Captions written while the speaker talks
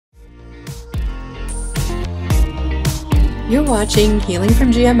You're watching Healing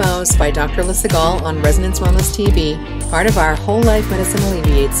from GMOs by Dr. Alyssa Gall on Resonance Wellness TV, part of our Whole Life Medicine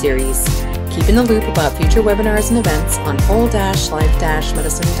Alleviate series. Keep in the loop about future webinars and events on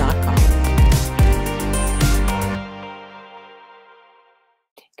whole-life-medicine.com.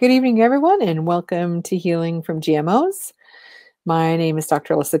 Good evening, everyone, and welcome to Healing from GMOs. My name is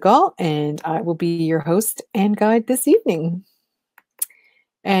Dr. Alyssa Gall, and I will be your host and guide this evening.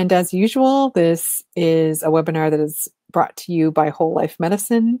 And as usual, this is a webinar that is brought to you by Whole Life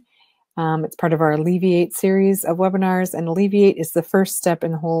Medicine. It's part of our Alleviate series of webinars, and Alleviate is the first step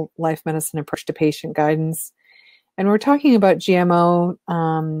in the Whole Life Medicine approach to patient guidance. And we're talking about GMO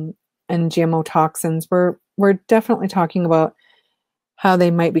and GMO toxins. We're definitely talking about how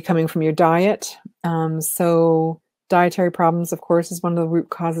they might be coming from your diet. So dietary problems, of course, is one of the root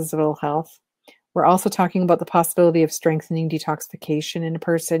causes of ill health. We're also talking about the possibility of strengthening detoxification in a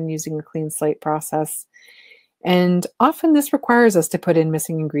person using a clean slate process. And often this requires us to put in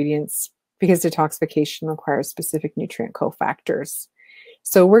missing ingredients because detoxification requires specific nutrient cofactors.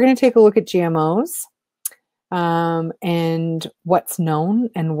 So we're going to take a look at GMOs and what's known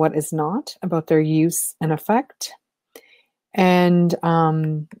and what is not about their use and effect. And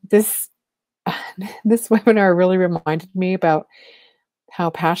this webinar really reminded me about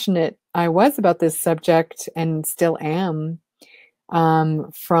how passionate I was about this subject and still am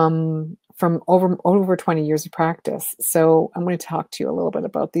from over 20 years of practice. So I'm going to talk to you a little bit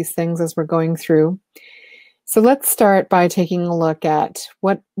about these things as we're going through. So let's start by taking a look at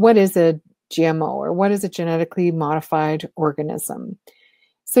what is a GMO, or what is a genetically modified organism.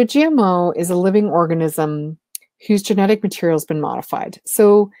 So GMO is a living organism whose genetic material has been modified.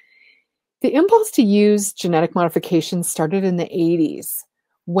 So the impulse to use genetic modification started in the 80s,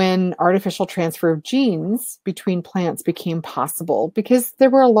 when artificial transfer of genes between plants became possible, because there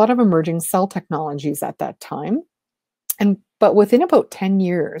were a lot of emerging cell technologies at that time. But within about 10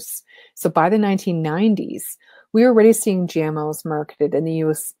 years, so by the 1990s, we were already seeing GMOs marketed in the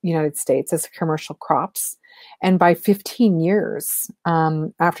United States as commercial crops. And by 15 years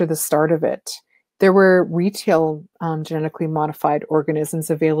after the start of it, there were retail genetically modified organisms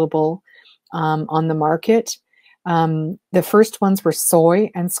available on the market. The first ones were soy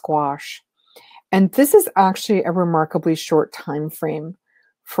and squash. And this is actually a remarkably short time frame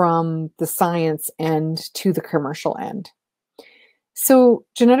from the science end to the commercial end. So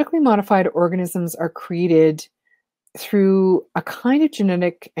genetically modified organisms are created through a kind of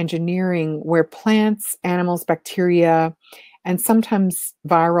genetic engineering where plants, animals, bacteria, and sometimes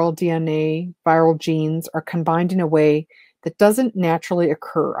viral DNA, viral genes are combined in a way that doesn't naturally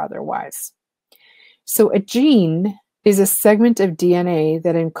occur otherwise. So a gene is a segment of DNA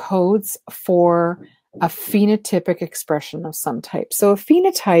that encodes for a phenotypic expression of some type. So a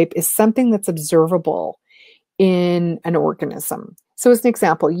phenotype is something that's observable in an organism. So as an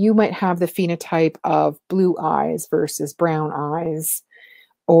example, you might have the phenotype of blue eyes versus brown eyes,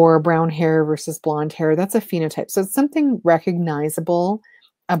 or brown hair versus blonde hair. That's a phenotype. So it's something recognizable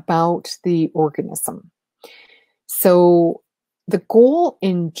about the organism. So the goal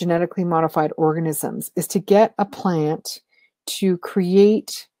in genetically modified organisms is to get a plant to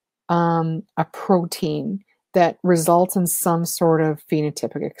create a protein that results in some sort of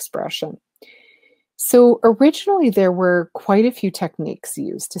phenotypic expression. So originally there were quite a few techniques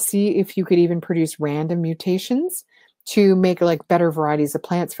used to see if you could even produce random mutations to make like better varieties of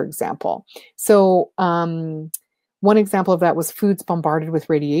plants, for example. So one example of that was foods bombarded with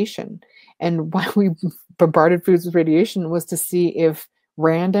radiation. And why we bombarded foods with radiation was to see if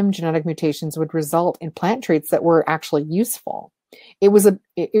random genetic mutations would result in plant traits that were actually useful.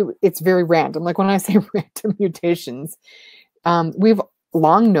 It's very random. Like when I say random mutations, we've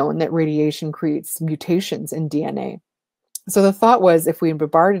long known that radiation creates mutations in DNA. So the thought was, if we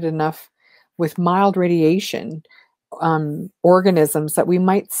bombarded enough with mild radiation organisms, that we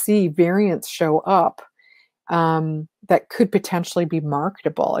might see variants show up that could potentially be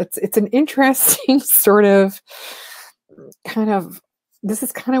marketable. It's an interesting sort of this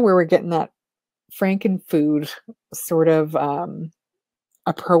is kind of where we're getting that frankenfood sort of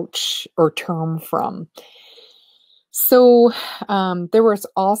approach or term from. So there was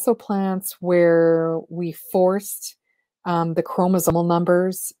also plants where we forced the chromosomal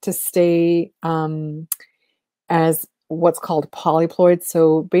numbers to stay as what's called polyploids.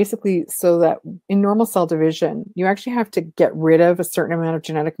 So basically, so that in normal cell division, you actually have to get rid of a certain amount of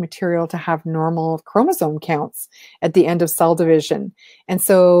genetic material to have normal chromosome counts at the end of cell division. And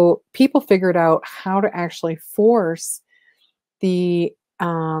so people figured out how to actually force the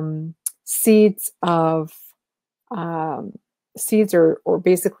seeds of seeds or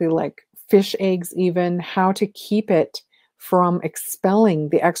basically like fish eggs, even how to keep it from expelling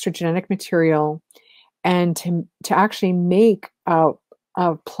the extra genetic material and to actually make a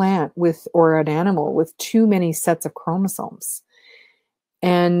plant with, or an animal with, too many sets of chromosomes.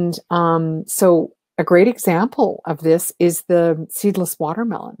 And so a great example of this is the seedless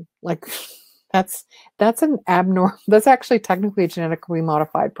watermelon. Like that's an abnormal, that's actually technically a genetically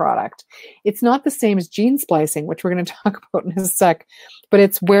modified product. It's not the same as gene splicing, which we're going to talk about in a sec, but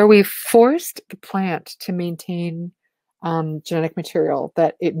it's where we forced the plant to maintain genetic material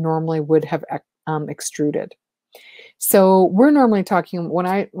that it normally would have extruded. So we're normally talking, when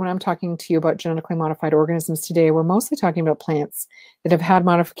I'm talking to you about genetically modified organisms today, we're mostly talking about plants that have had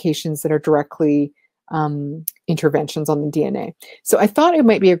modifications that are directly interventions on the DNA. So I thought it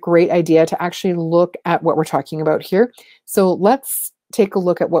might be a great idea to actually look at what we're talking about here. So let's take a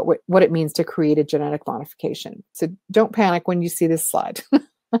look at what it means to create a genetic modification. So don't panic when you see this slide.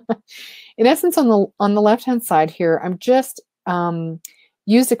 In essence, on the left-hand side here, I'm just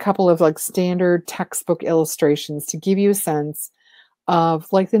used a couple of like standard textbook illustrations to give you a sense of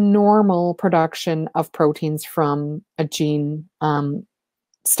like the normal production of proteins from a gene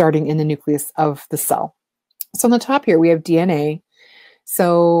starting in the nucleus of the cell. So on the top here, we have DNA.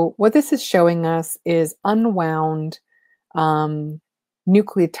 So what this is showing us is unwound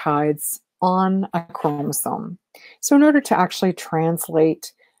nucleotides on a chromosome. So in order to actually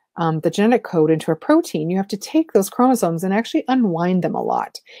translate the genetic code into a protein, you have to take those chromosomes and actually unwind them a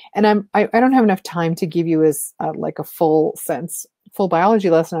lot. And I don't have enough time to give you as like a full biology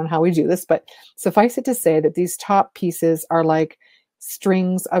lesson on how we do this, but suffice it to say that these top pieces are like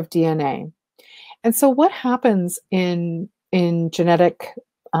strings of DNA. And so what happens in genetic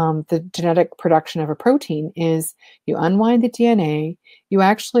the genetic production of a protein is you unwind the DNA, you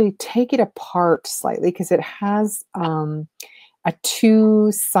actually take it apart slightly because it has a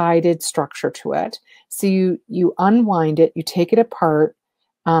two-sided structure to it. So you unwind it, you take it apart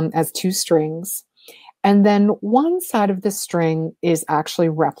as two strings, and then one side of the string is actually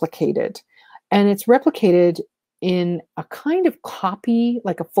replicated. And it's replicated in a kind of copy,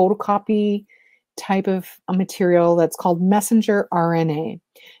 like a photocopy type of a material that's called messenger RNA.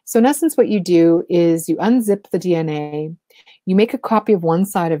 So in essence, what you do is you unzip the DNA, you make a copy of one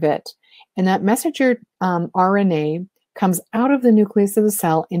side of it, and that messenger RNA comes out of the nucleus of the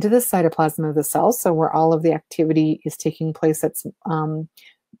cell into the cytoplasm of the cell, so where all of the activity is taking place that's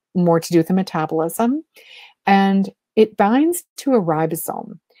more to do with the metabolism, and it binds to a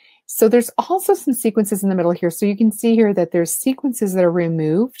ribosome. So there's also some sequences in the middle here. So you can see here that there's sequences that are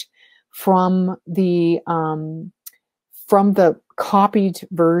removed from the copied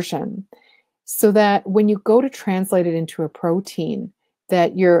version, so that when you go to translate it into a protein,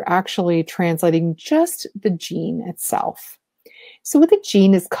 that you're actually translating just the gene itself. So what the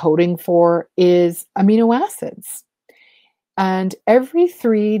gene is coding for is amino acids. And every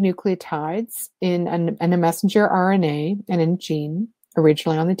 3 nucleotides in a messenger RNA and in a gene,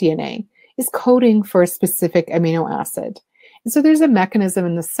 originally on the DNA, is coding for a specific amino acid. And so there's a mechanism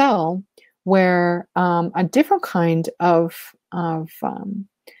in the cell where a different kind of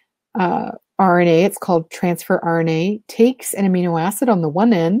RNA, it's called transfer RNA, takes an amino acid on the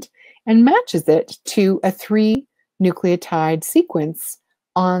one end and matches it to a 3 nucleotide sequence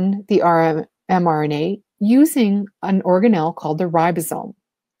on the mRNA using an organelle called the ribosome.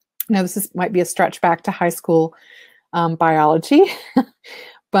 Now, might be a stretch back to high school biology,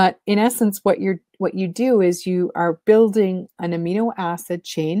 but in essence, what you do is you are building an amino acid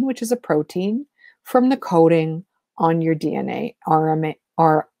chain, which is a protein, from the coding on your DNA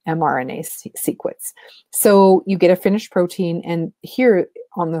or mRNA sequence. So you get a finished protein, and here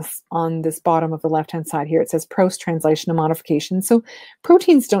on this bottom of the left-hand side here, it says post-translational modification. So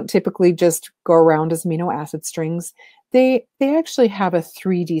proteins don't typically just go around as amino acid strings. They actually have a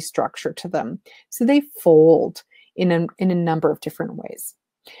 3D structure to them. So they fold in a number of different ways.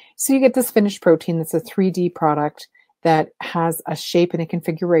 So you get this finished protein that's a 3D product that has a shape and a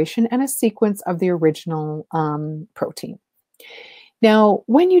configuration and a sequence of the original protein. Now,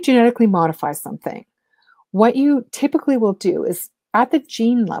 when you genetically modify something, what you typically will do is at the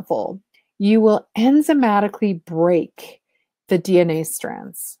gene level, you will enzymatically break the DNA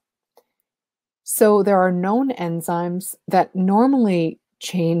strands. So there are known enzymes that normally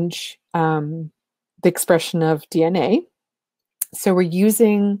change the expression of DNA. So we're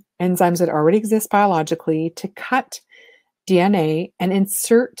using enzymes that already exist biologically to cut DNA and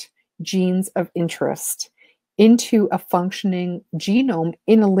insert genes of interest into a functioning genome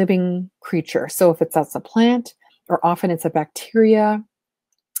in a living creature. So if that's a plant, or often it's a bacteria,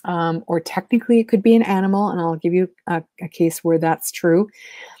 or technically it could be an animal, and I'll give you a case where that's true.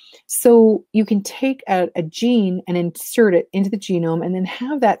 So you can take a gene and insert it into the genome and then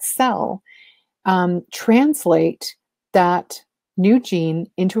have that cell translate that new gene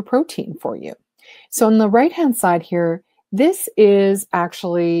into a protein for you. So on the right-hand side here, this is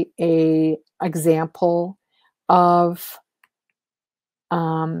actually an example of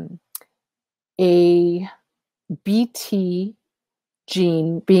a BT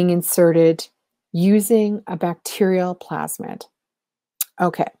gene being inserted using a bacterial plasmid.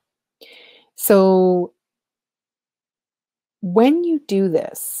 Okay, so when you do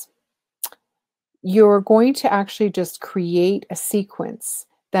this, you're going to actually just create a sequence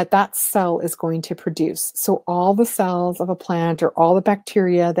that cell is going to produce. So all the cells of a plant or all the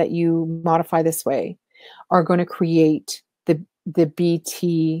bacteria that you modify this way are going to create the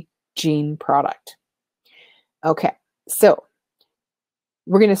BT gene product. Okay, so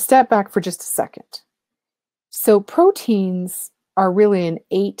we're going to step back for just a second. So proteins are really in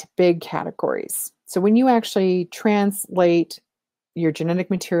 8 big categories. So when you actually translate your genetic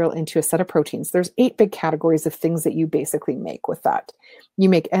material into a set of proteins, there's 8 big categories of things that you basically make with that. You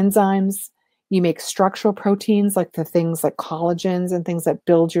make enzymes, you make structural proteins like the things like collagens and things that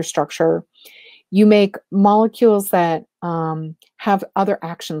build your structure. You make molecules that have other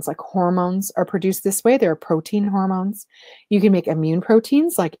actions, like hormones are produced this way. They're protein hormones. You can make immune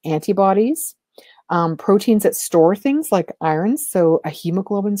proteins like antibodies, proteins that store things like iron. So a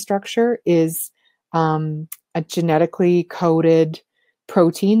hemoglobin structure is a genetically coded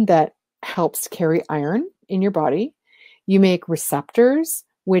protein that helps carry iron in your body. You make receptors,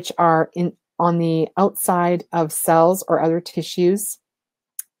 which are on the outside of cells or other tissues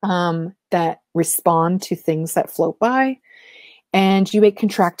that respond to things that float by. And you make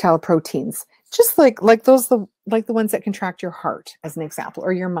contractile proteins, just like the ones that contract your heart, as an example,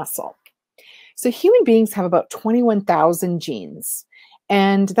 or your muscle. So human beings have about 21,000 genes,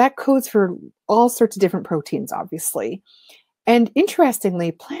 and that codes for all sorts of different proteins, obviously. And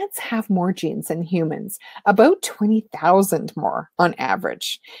interestingly, plants have more genes than humans, about 20,000 more on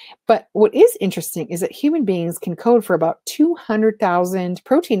average. But what is interesting is that human beings can code for about 200,000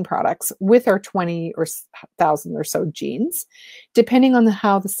 protein products with our 20,000 or so genes, depending on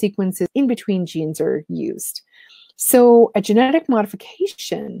how the sequences in between genes are used. So a genetic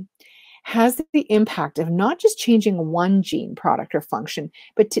modification has the impact of not just changing one gene product or function,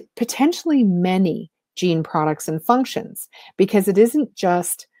 but potentially many gene products and functions, because it isn't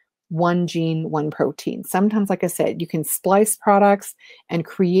just one gene, one protein. Sometimes, like I said, you can splice products and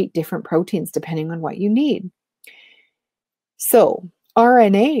create different proteins depending on what you need. So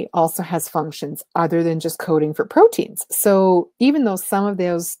RNA also has functions other than just coding for proteins. So even though some of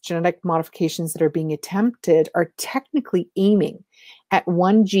those genetic modifications that are being attempted are technically aiming at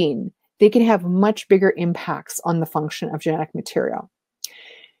one gene, they can have much bigger impacts on the function of genetic material.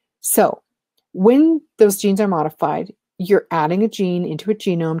 So when those genes are modified, you're adding a gene into a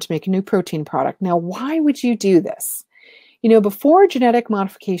genome to make a new protein product. Now, why would you do this? Before genetic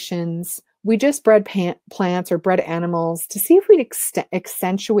modifications, we just bred plants or bred animals to see if we'd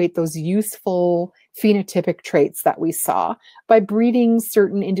accentuate those useful phenotypic traits that we saw by breeding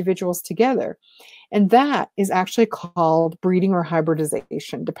certain individuals together. And that is actually called breeding or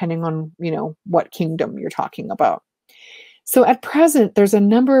hybridization, depending on, what kingdom you're talking about. So at present, there's a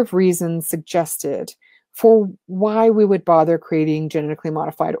number of reasons suggested for why we would bother creating genetically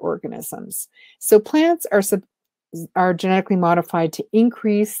modified organisms. So plants are genetically modified to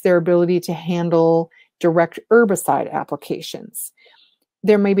increase their ability to handle direct herbicide applications.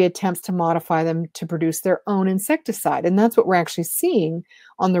 There may be attempts to modify them to produce their own insecticide, and that's what we're actually seeing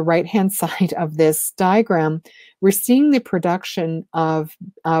on the right-hand side of this diagram. We're seeing the production of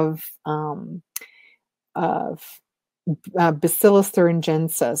Bacillus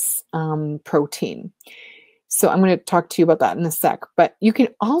thuringiensis protein. So I'm going to talk to you about that in a sec. But you can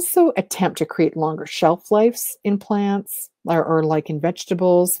also attempt to create longer shelf lives in plants or like in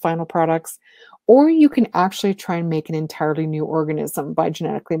vegetables, final products, or you can actually try and make an entirely new organism by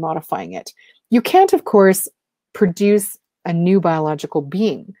genetically modifying it. You can't, of course, produce a new biological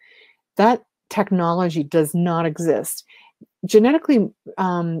being. That technology does not exist. Genetically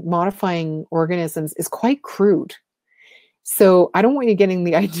modifying organisms is quite crude. So I don't want you getting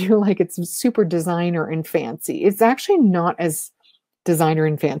the idea like it's super designer and fancy. It's actually not as designer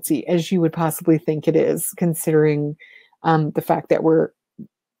and fancy as you would possibly think it is, considering the fact that we're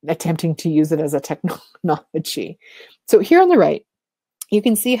attempting to use it as a technology. So here on the right, you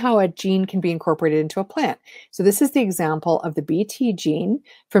can see how a gene can be incorporated into a plant. So this is the example of the BT gene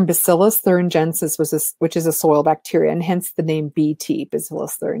from Bacillus thuringiensis, which is a soil bacteria, and hence the name BT,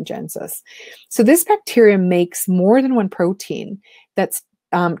 Bacillus thuringiensis. So this bacteria makes more than one protein that's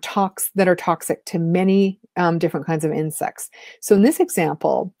that are toxic to many different kinds of insects. So in this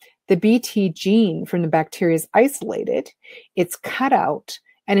example, the Bt gene from the bacteria is isolated, it's cut out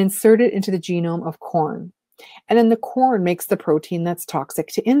and inserted into the genome of corn. And then the corn makes the protein that's toxic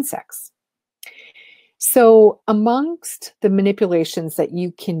to insects. So amongst the manipulations that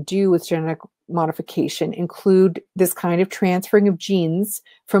you can do with genetic modification include this kind of transferring of genes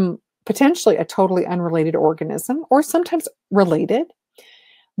from potentially a totally unrelated organism, or sometimes related,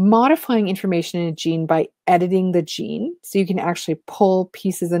 modifying information in a gene by editing the gene, so you can actually pull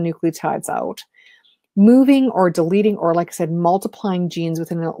pieces of nucleotides out, moving or deleting, or like I said, multiplying genes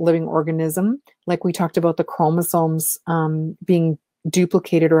within a living organism, like we talked about the chromosomes being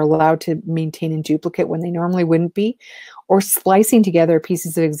duplicated or allowed to maintain in duplicate when they normally wouldn't be, or splicing together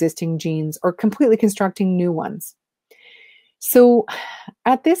pieces of existing genes, or completely constructing new ones. So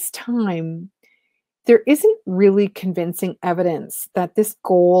at this time, there isn't really convincing evidence that this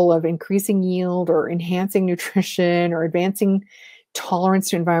goal of increasing yield or enhancing nutrition or advancing tolerance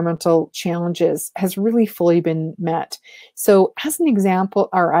to environmental challenges has really fully been met. So as an example,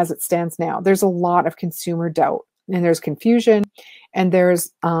 or as it stands now, there's a lot of consumer doubt, and there's confusion, and there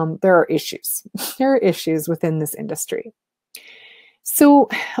are issues. There are issues within this industry. So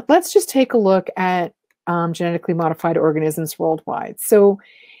let's just take a look at genetically modified organisms worldwide. So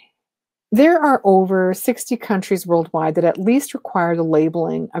there are over 60 countries worldwide that at least require the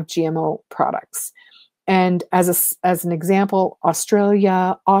labeling of GMO products. And as an example,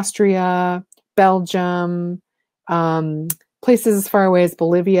 Australia, Austria, Belgium, places as far away as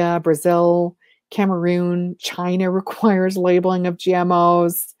Bolivia, Brazil, Cameroon, China requires labeling of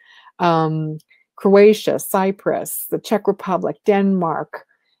GMOs, Croatia, Cyprus, the Czech Republic, Denmark,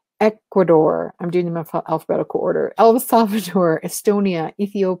 Ecuador, I'm doing them in alphabetical order, El Salvador, Estonia,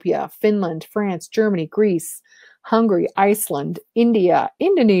 Ethiopia, Finland, France, Germany, Greece, Hungary, Iceland, India,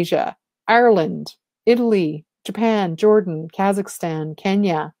 Indonesia, Ireland, Italy, Japan, Jordan, Kazakhstan,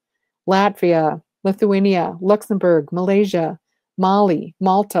 Kenya, Latvia, Lithuania, Luxembourg, Malaysia, Mali,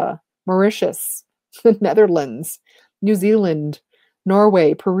 Malta, Mauritius, the Netherlands, New Zealand,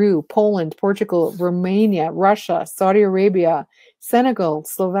 Norway, Peru, Poland, Portugal, Romania, Russia, Saudi Arabia, Senegal,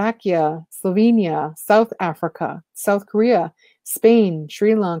 Slovakia, Slovenia, South Africa, South Korea, Spain,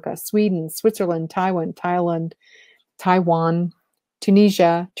 Sri Lanka, Sweden, Switzerland, Taiwan,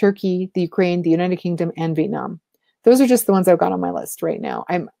 Tunisia, Turkey, the Ukraine, the United Kingdom, and Vietnam. Those are just the ones I've got on my list right now.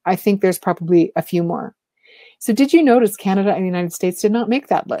 I think there's probably a few more. So did you notice Canada and the United States did not make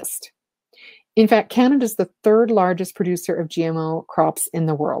that list? In fact, Canada is the third largest producer of GMO crops in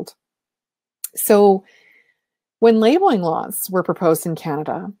the world. So when labeling laws were proposed in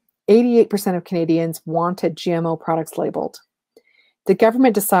Canada, 88% of Canadians wanted GMO products labeled. The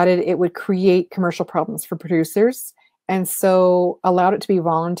government decided it would create commercial problems for producers, and so allowed it to be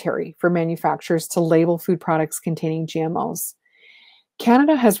voluntary for manufacturers to label food products containing GMOs.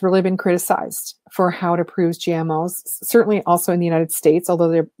 Canada has really been criticized for how it approves GMOs, certainly also in the United States,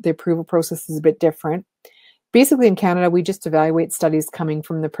 although the approval process is a bit different. Basically, in Canada, we just evaluate studies coming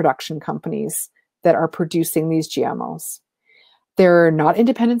from the production companies that are producing these GMOs. They're not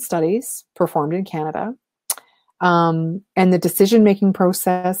independent studies performed in Canada. And the decision-making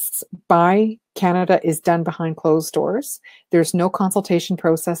process by Canada is done behind closed doors. There's no consultation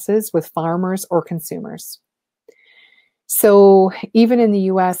processes with farmers or consumers. So even in the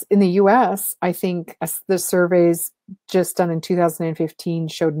US, I think the surveys just done in 2015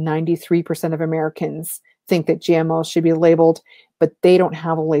 showed 93% of Americans think that GMOs should be labeled, but they don't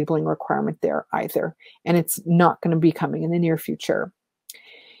have a labeling requirement there either. And it's not going to be coming in the near future.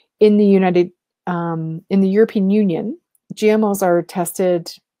 In the European Union, GMOs are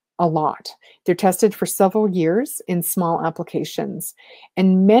tested a lot. They're tested for several years in small applications.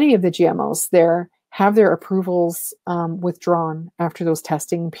 And many of the GMOs there have their approvals withdrawn after those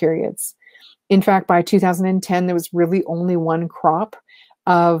testing periods. In fact, by 2010, there was really only one crop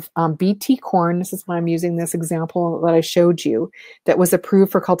of Bt corn, this is why I'm using this example that I showed you, that was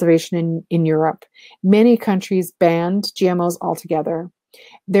approved for cultivation in Europe. Many countries banned GMOs altogether.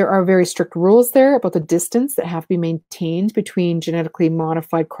 There are very strict rules there about the distance that have to be maintained between genetically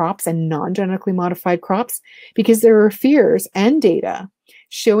modified crops and non-genetically modified crops, because there are fears and data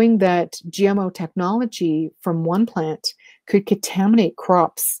showing that GMO technology from one plant could contaminate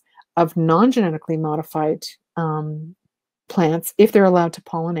crops of non-genetically modified plants if they're allowed to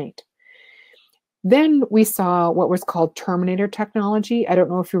pollinate. Then we saw what was called Terminator technology. I don't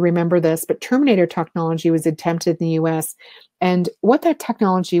know if you remember this, but Terminator technology was attempted in the US. And what that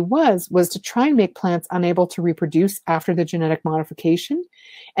technology was to try and make plants unable to reproduce after the genetic modification,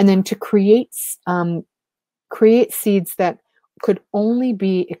 and then to create seeds that could only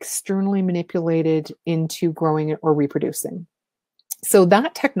be externally manipulated into growing or reproducing. So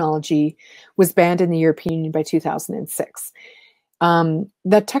that technology was banned in the European Union by 2006.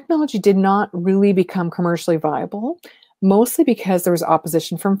 That technology did not really become commercially viable, mostly because there was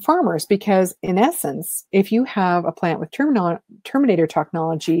opposition from farmers. Because in essence, if you have a plant with terminator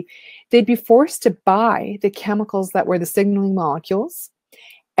technology, they'd be forced to buy the chemicals that were the signaling molecules.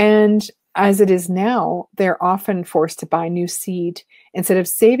 And as it is now, they're often forced to buy new seed instead of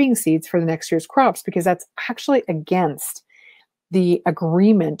saving seeds for the next year's crops, because that's actually against the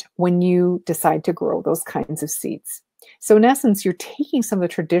agreement when you decide to grow those kinds of seeds. So in essence, you're taking some of the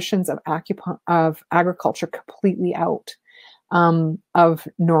traditions of agriculture completely out of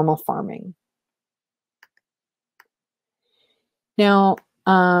normal farming. Now,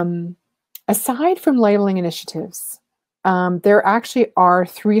 aside from labeling initiatives, there actually are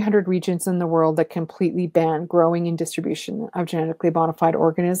 300 regions in the world that completely ban growing and distribution of genetically modified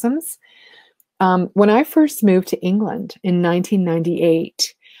organisms. When I first moved to England in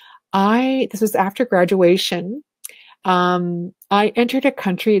 1998, this was after graduation, I entered a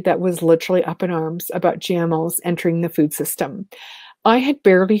country that was literally up in arms about GMOs entering the food system. I had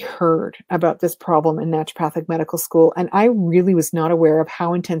barely heard about this problem in naturopathic medical school, and I really was not aware of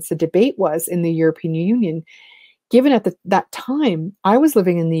how intense the debate was in the European Union, given at that time I was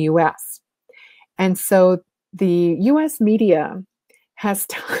living in the US. And so the US media has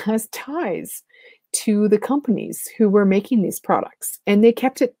ties to the companies who were making these products, and they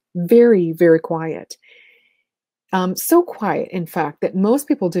kept it very, very quiet. So quiet, in fact, that most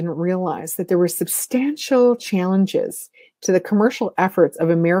people didn't realize that there were substantial challenges to the commercial efforts of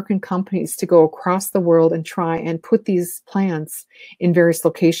American companies to go across the world and try and put these plants in various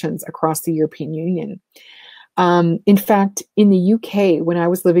locations across the European Union. In fact, in the UK, when I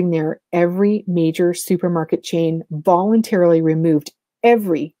was living there, every major supermarket chain voluntarily removed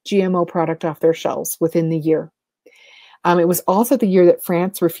every GMO product off their shelves within the year. It was also the year that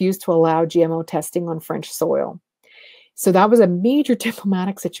France refused to allow GMO testing on French soil. So that was a major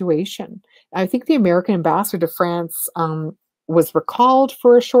diplomatic situation. I think the American ambassador to France was recalled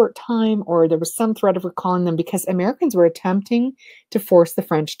for a short time, or there was some threat of recalling them because Americans were attempting to force the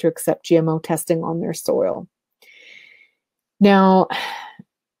French to accept GMO testing on their soil. Now,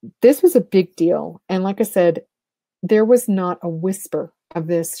 this was a big deal. And like I said, there was not a whisper of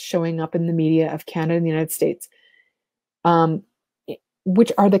this showing up in the media of Canada and the United States,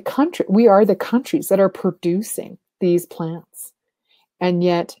 which are we are the countries that are producing these plants. And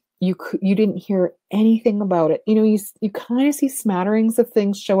yet you didn't hear anything about it. You know, you kind of see smatterings of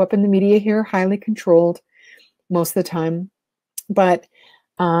things show up in the media here, highly controlled most of the time. But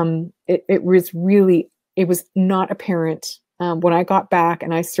it was not apparent when I got back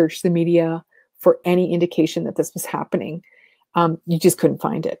and I searched the media for any indication that this was happening. You just couldn't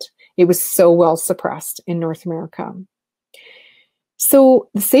find it. It was so well suppressed in North America. So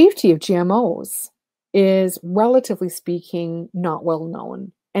the safety of GMOs is, relatively speaking, not well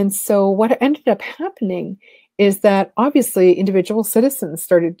known. And so what ended up happening is that obviously individual citizens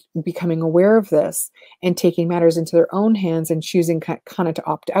started becoming aware of this and taking matters into their own hands and choosing kind of to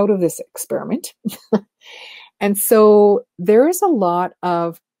opt out of this experiment. And so there is a lot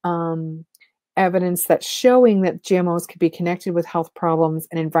of evidence that's showing that GMOs could be connected with health problems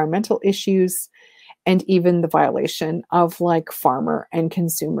and environmental issues, and even the violation of like farmer and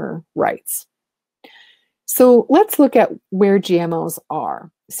consumer rights. So let's look at where GMOs are.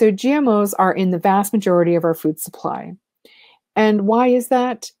 So GMOs are in the vast majority of our food supply. And why is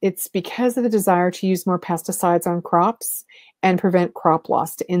that? It's because of the desire to use more pesticides on crops and prevent crop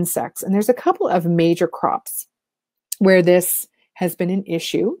loss to insects. And there's a couple of major crops where this has been an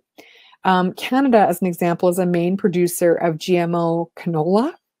issue. Canada, as an example, is a main producer of GMO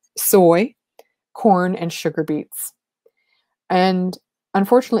canola, soy, corn, and sugar beets. And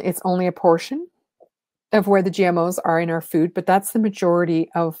unfortunately, it's only a portion of where the GMOs are in our food, but that's the majority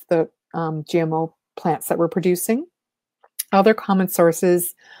of the GMO plants that we're producing. Other common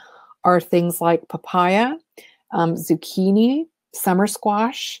sources are things like papaya, zucchini, summer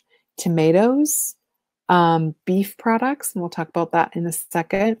squash, tomatoes, beef products, and we'll talk about that in a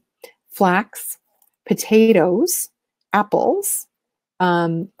second, flax, potatoes, apples.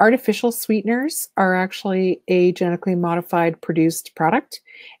 Artificial sweeteners are actually a genetically modified produced product,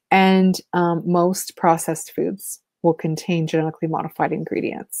 and most processed foods will contain genetically modified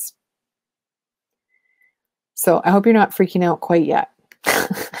ingredients. So I hope you're not freaking out quite yet.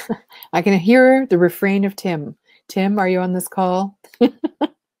 I can hear the refrain of Tim. Tim, are you on this call?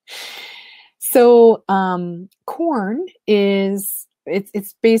 So corn is,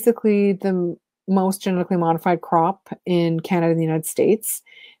 it's basically the most genetically modified crop in Canada and the United States.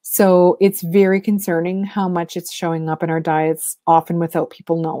 So it's very concerning how much it's showing up in our diets, often without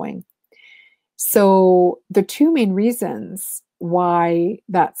people knowing. So the two main reasons why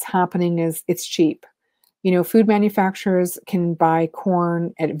that's happening is it's cheap. You know, food manufacturers can buy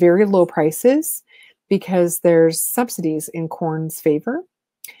corn at very low prices because there's subsidies in corn's favor.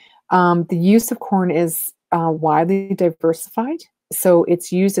 The use of corn is widely diversified. So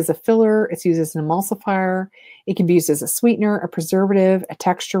it's used as a filler, it's used as an emulsifier, it can be used as a sweetener, a preservative, a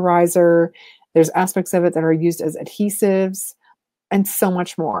texturizer. There's aspects of it that are used as adhesives and so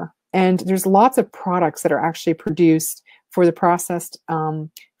much more. And there's lots of products that are actually produced for the processed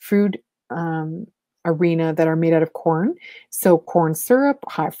food arena that are made out of corn. So corn syrup,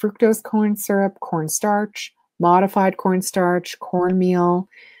 high fructose corn syrup, corn starch, modified cornstarch, cornmeal.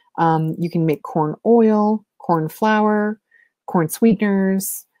 You can make corn oil, corn flour, corn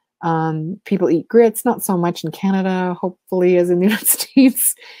sweeteners. People eat grits, not so much in Canada, hopefully, as in the United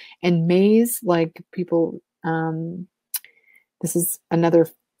States. And maize, like people, this is another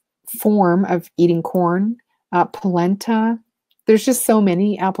form of eating corn. Polenta. There's just so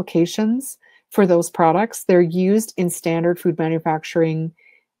many applications for those products. They're used in standard food manufacturing,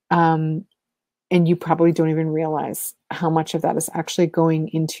 and you probably don't even realize how much of that is actually going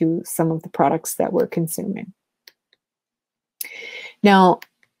into some of the products that we're consuming. Now,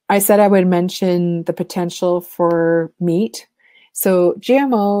 I said I would mention the potential for meat. So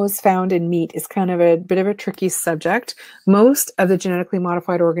GMOs found in meat is kind of a bit of a tricky subject. Most of the genetically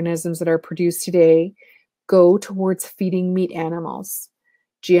modified organisms that are produced today go towards feeding meat animals,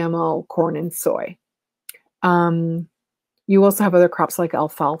 GMO, corn, and soy. You also have other crops like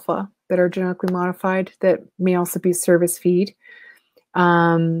alfalfa that are genetically modified that may also be served as feed.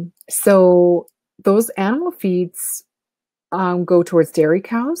 So those animal feeds go towards dairy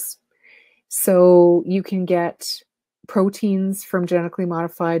cows. So you can get proteins from genetically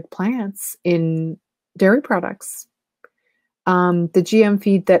modified plants in dairy products. The GM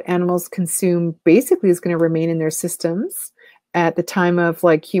feed that animals consume basically is going to remain in their systems at the time of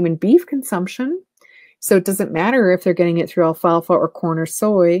like human beef consumption. So it doesn't matter if they're getting it through alfalfa or corn or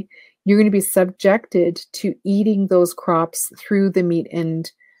soy, you're going to be subjected to eating those crops through the meat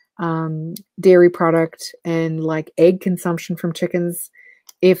and dairy product and like egg consumption from chickens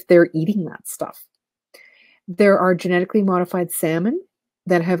if they're eating that stuff. There are genetically modified salmon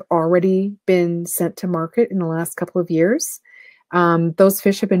that have already been sent to market in the last couple of years. Those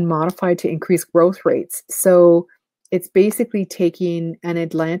fish have been modified to increase growth rates. So it's basically taking an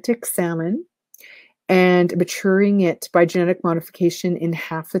Atlantic salmon and maturing it by genetic modification in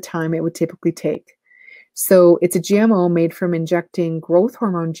half the time it would typically take. So it's a GMO made from injecting growth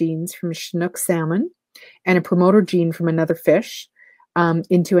hormone genes from Chinook salmon and a promoter gene from another fish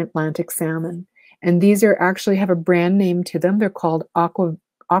into Atlantic salmon. And these are actually have a brand name to them. They're called Aqua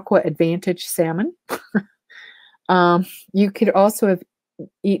Advantage salmon. You could also have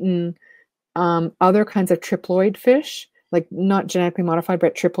eaten other kinds of triploid fish, like not genetically modified,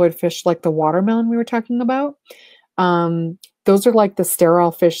 but triploid fish like the watermelon we were talking about. Those are like the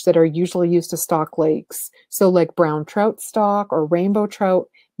sterile fish that are usually used to stock lakes. So like brown trout stock or rainbow trout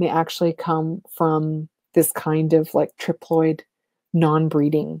may actually come from this kind of like triploid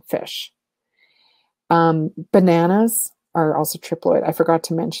non-breeding fish. Bananas are also triploid. I forgot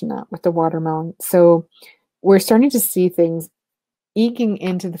to mention that with the watermelon. So we're starting to see things eking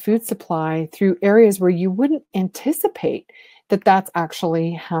into the food supply through areas where you wouldn't anticipate that that's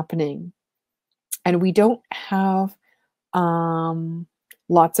actually happening. And we don't have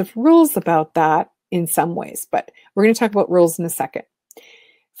lots of rules about that in some ways, but we're going to talk about rules in a second.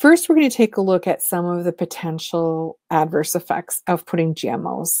 First, we're going to take a look at some of the potential adverse effects of putting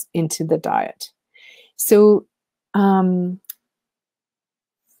GMOs into the diet. So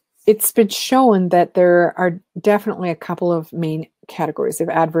it's been shown that there are definitely a couple of main categories of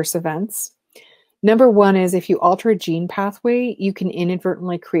adverse events. Number one is if you alter a gene pathway, you can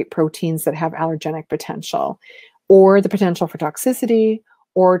inadvertently create proteins that have allergenic potential, or the potential for toxicity,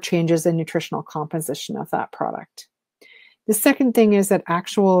 or changes in nutritional composition of that product. The second thing is that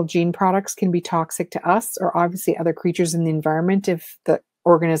actual gene products can be toxic to us or obviously other creatures in the environment if the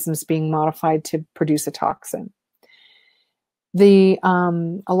organism is being modified to produce a toxin. A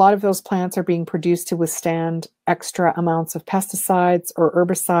lot of those plants are being produced to withstand extra amounts of pesticides or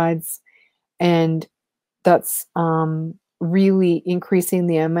herbicides, and that's really increasing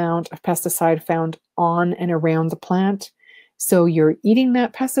the amount of pesticide found on and around the plant. So you're eating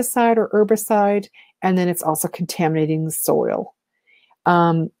that pesticide or herbicide, and then it's also contaminating the soil.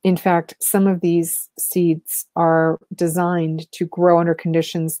 In fact, some of these seeds are designed to grow under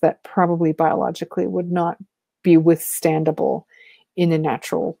conditions that probably biologically would not be withstandable in the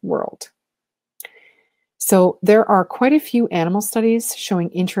natural world. So there are quite a few animal studies showing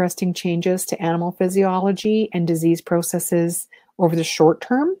interesting changes to animal physiology and disease processes over the short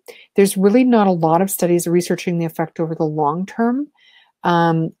term. There's really not a lot of studies researching the effect over the long term.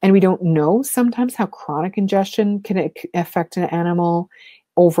 And we don't know sometimes how chronic ingestion can affect an animal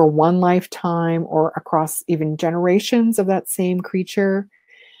over one lifetime or across even generations of that same creature.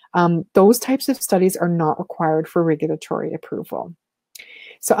 Those types of studies are not required for regulatory approval.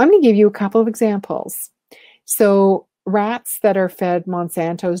 So I'm going to give you a couple of examples. So rats that are fed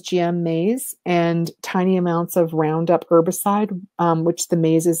Monsanto's GM maize and tiny amounts of Roundup herbicide, which the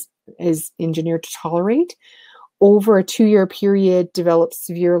maize is engineered to tolerate, over a 2-year period develop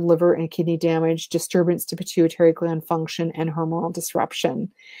severe liver and kidney damage, disturbance to pituitary gland function, and hormonal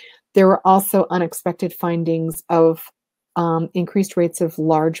disruption. There were also unexpected findings of increased rates of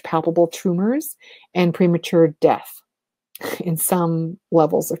large palpable tumors and premature death in some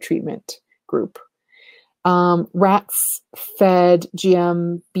levels of treatment group. Rats fed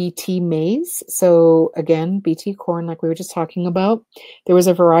GM BT maize. So again, BT corn, like we were just talking about. There was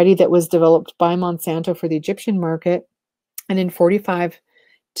a variety that was developed by Monsanto for the Egyptian market, and in 45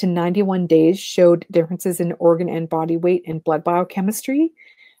 to 91 days showed differences in organ and body weight and blood biochemistry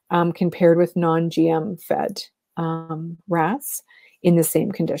compared with non-GM fed rats in the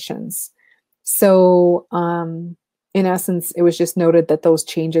same conditions. So in essence, it was just noted that those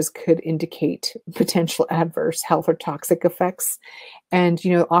changes could indicate potential adverse health or toxic effects. And,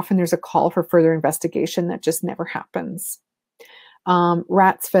 often there's a call for further investigation that just never happens.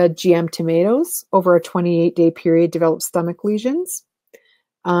 Rats fed GM tomatoes over a 28-day period developed stomach lesions.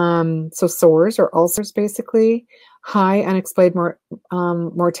 So sores or ulcers, basically. High unexplained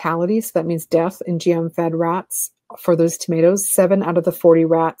mortality, so that means death in GM-fed rats for those tomatoes. 7 out of the 40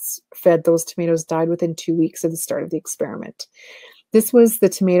 rats fed those tomatoes died within 2 weeks of the start of the experiment. This was the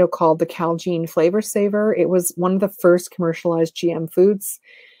tomato called the Calgene Flavor Saver. It was one of the first commercialized GM foods.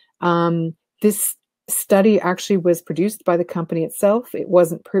 This study actually was produced by the company itself. It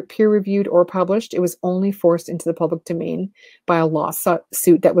wasn't peer-reviewed or published. It was only forced into the public domain by a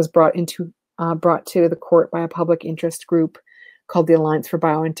lawsuit that was brought to the court by a public interest group called the Alliance for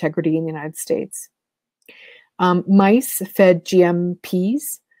Biointegrity in the United States. Mice fed GM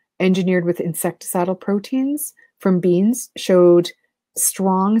peas, engineered with insecticidal proteins from beans, showed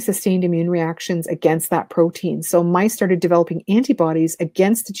strong sustained immune reactions against that protein. So mice started developing antibodies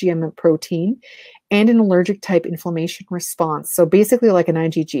against the GM protein and an allergic type inflammation response. So basically like an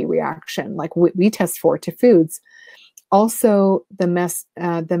IgG reaction, like we test for to foods. Also, the mice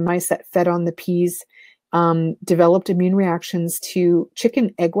that fed on the peas developed immune reactions to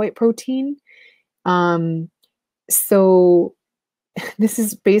chicken egg white protein. So this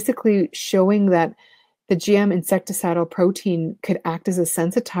is basically showing that the GM insecticidal protein could act as a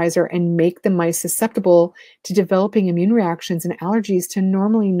sensitizer and make the mice susceptible to developing immune reactions and allergies to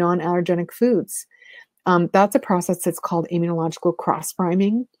normally non-allergenic foods. That's a process that's called immunological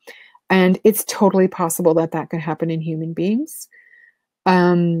cross-priming, and it's totally possible that that could happen in human beings.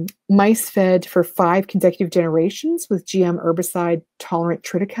 Mice fed for 5 consecutive generations with GM herbicide-tolerant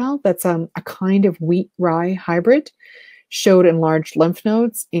triticale, that's a kind of wheat-rye hybrid, showed enlarged lymph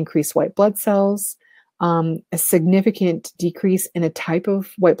nodes, increased white blood cells, a significant decrease in a type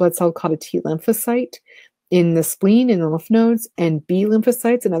of white blood cell called a T lymphocyte in the spleen, in the lymph nodes, and B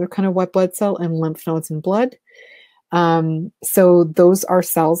lymphocytes, another kind of white blood cell, and lymph nodes in blood. So those are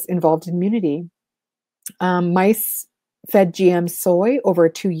cells involved in immunity. Mice fed GM soy over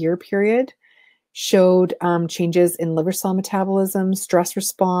a 2-year period showed changes in liver cell metabolism, stress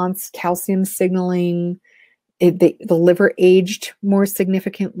response, calcium signaling. The liver aged more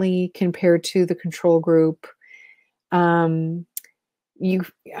significantly compared to the control group. I'm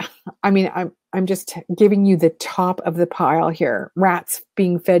just giving you the top of the pile here. Rats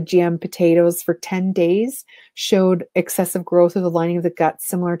being fed GM potatoes for 10 days showed excessive growth of the lining of the gut,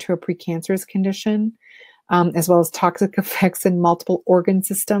 similar to a precancerous condition, as well as toxic effects in multiple organ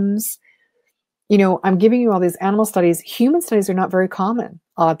systems. I'm giving you all these animal studies. Human studies are not very common,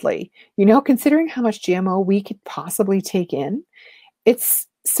 oddly. Considering how much GMO we could possibly take in, it's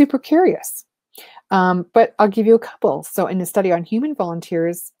super curious. But I'll give you a couple. So in a study on human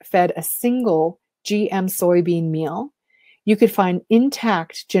volunteers fed a single GM soybean meal, you could find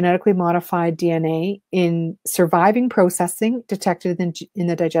intact genetically modified DNA in surviving processing detected in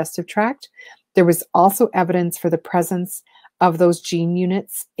the digestive tract. There was also evidence for the presence of those gene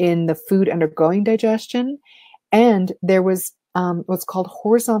units in the food undergoing digestion. And there was what's called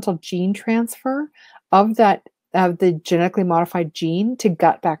horizontal gene transfer of the genetically modified gene to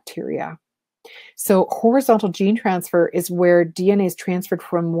gut bacteria. So horizontal gene transfer is where DNA is transferred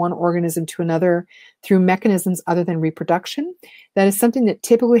from one organism to another through mechanisms other than reproduction. That is something that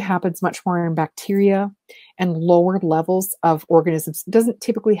typically happens much more in bacteria and lower levels of organisms. It doesn't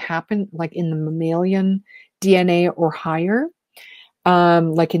typically happen like in the mammalian DNA or higher.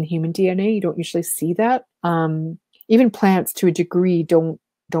 Like in human DNA, you don't usually see that. Even plants, to a degree, don't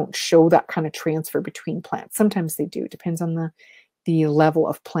show that kind of transfer between plants. Sometimes they do. It depends on the level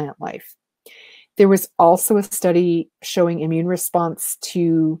of plant life. There was also a study showing immune response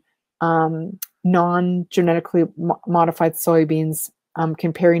to non-genetically modified soybeans,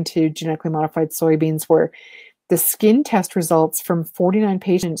 comparing to genetically modified soybeans, where the skin test results from 49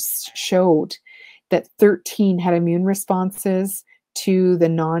 patients showed that 13 had immune responses to the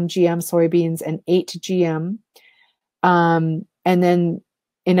non-GM soybeans and 8 to GM. And then,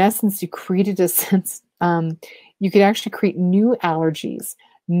 in essence, you created a sense, you could actually create new allergies,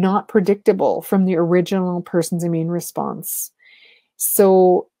 not predictable from the original person's immune response.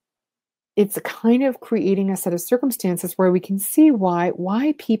 So it's kind of creating a set of circumstances where we can see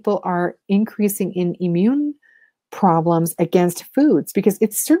why people are increasing in immune problems against foods, because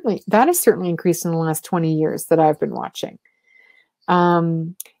that has certainly increased in the last 20 years that I've been watching.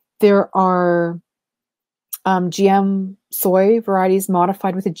 There are GM soy varieties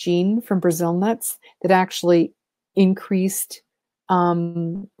modified with a gene from Brazil nuts that actually increased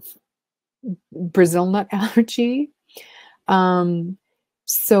Brazil nut allergy.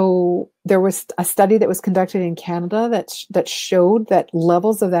 So there was a study that was conducted in Canada that showed that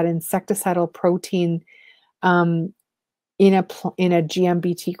levels of that insecticidal protein in a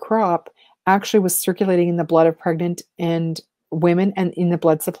GMBT crop actually was circulating in the blood of pregnant and women and in the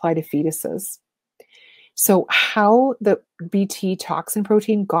blood supply to fetuses. So how the BT toxin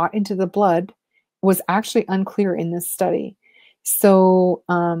protein got into the blood was actually unclear in this study. So,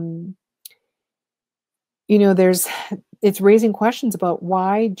 it's raising questions about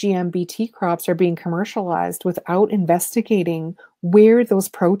why GMBT crops are being commercialized without investigating where those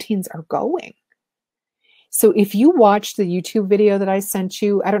proteins are going. So if you watched the YouTube video that I sent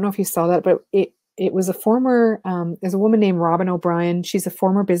you, I don't know if you saw that, but it was there's a woman named Robin O'Brien. She's a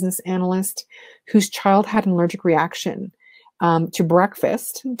former business analyst whose child had an allergic reaction to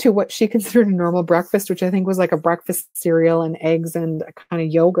breakfast, to what she considered a normal breakfast, which I think was like a breakfast cereal and eggs and a kind of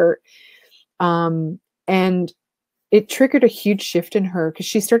yogurt. And it triggered a huge shift in her because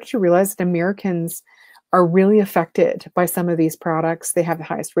she started to realize that Americans are really affected by some of these products. They have the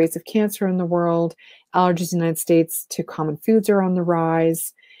highest rates of cancer in the world. Allergies in the United States to common foods are on the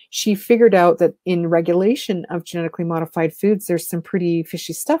rise. She figured out that in regulation of genetically modified foods, there's some pretty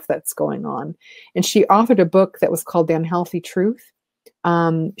fishy stuff that's going on. And she authored a book that was called The Unhealthy Truth.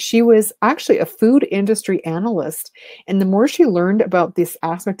 She was actually a food industry analyst. And the more she learned about this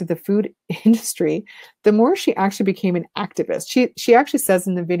aspect of the food industry, the more she actually became an activist. She actually says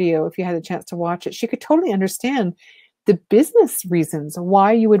in the video, if you had a chance to watch it, she could totally understand the business reasons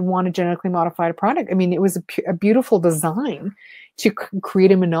why you would want a genetically modified product. I mean, it was a beautiful design to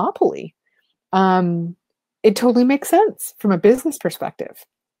create a monopoly. It totally makes sense from a business perspective,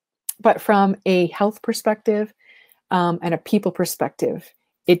 but from a health perspective, and a people perspective,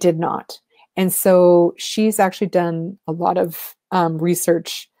 it did not. And so she's actually done a lot of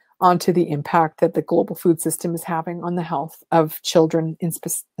research onto the impact that the global food system is having on the health of children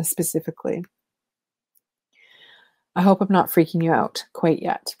specifically. I hope I'm not freaking you out quite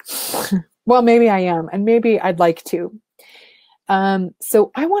yet. Well, maybe I am, and maybe I'd like to.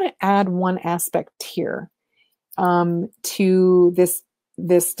 So I want to add one aspect here to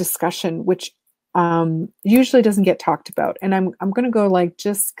this discussion, which usually doesn't get talked about. And I'm going to go like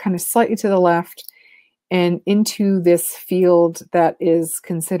just kind of slightly to the left and into this field that is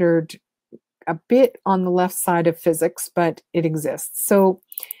considered a bit on the left side of physics, but it exists. So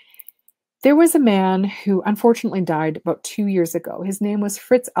there was a man who unfortunately died about 2 years ago. His name was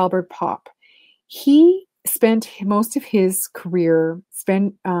Fritz Albert Popp. He spent most of his career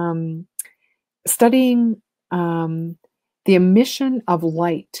studying the emission of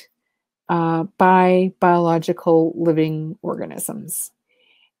light by biological living organisms.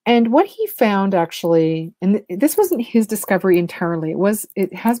 And what he found actually, and this wasn't his discovery entirely,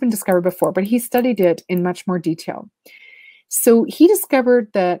 it has been discovered before, but he studied it in much more detail. So he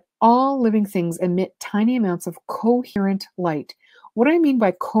discovered that all living things emit tiny amounts of coherent light. What I mean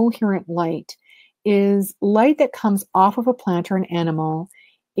by coherent light is light that comes off of a plant or an animal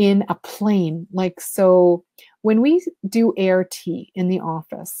in a plane. Like, so when we do ART in the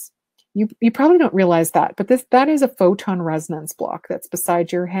office, You probably don't realize that, but that is a photon resonance block that's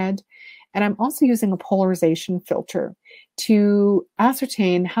beside your head. And I'm also using a polarization filter to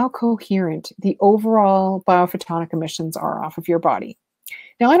ascertain how coherent the overall biophotonic emissions are off of your body.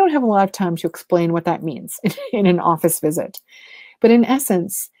 Now, I don't have a lot of time to explain what that means in an office visit, but in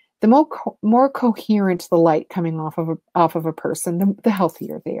essence, the more coherent the light coming off of a person, the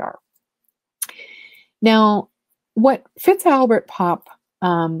healthier they are. Now, what Fitz-Albert Popp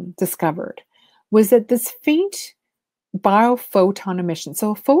discovered was that this faint biophoton emission,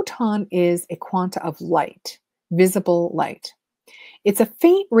 so a photon is a quanta of light, visible light. It's a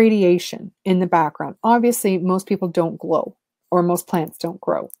faint radiation in the background. Obviously, most people don't glow, or most plants don't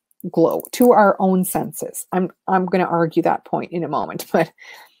glow to our own senses. I'm going to argue that point in a moment, but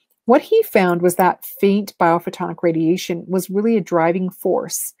what he found was that faint biophotonic radiation was really a driving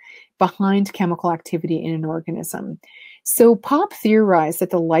force behind chemical activity in an organism. So Popp theorized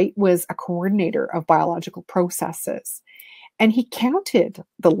that the light was a coordinator of biological processes, and he counted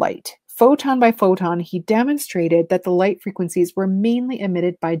the light photon by photon. He demonstrated that the light frequencies were mainly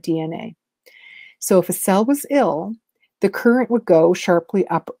emitted by DNA. So if a cell was ill, the current would go sharply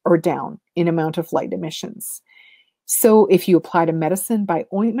up or down in amount of light emissions. So if you applied a medicine by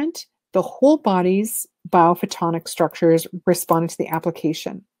ointment, the whole body's biophotonic structures responded to the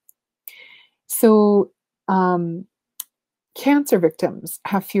application. So cancer victims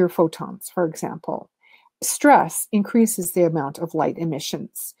have fewer photons, for example. Stress increases the amount of light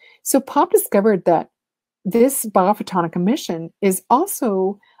emissions. So Popp discovered that this biophotonic emission is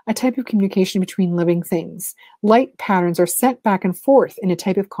also a type of communication between living things. Light patterns are sent back and forth in a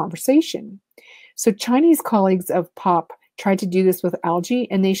type of conversation. So Chinese colleagues of Popp tried to do this with algae,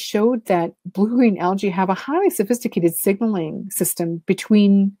 and they showed that blue-green algae have a highly sophisticated signaling system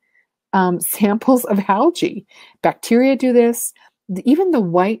between samples of algae. Bacteria do this. Even the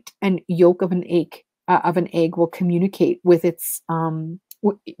white and yolk of an egg will communicate with its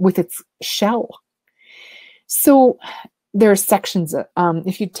shell. So there are sections.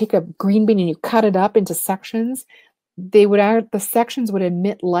 If you take a green bean and you cut it up into sections, the sections would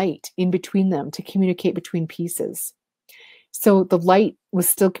emit light in between them to communicate between pieces. So the light was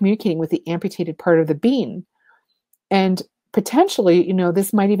still communicating with the amputated part of the bean. And potentially,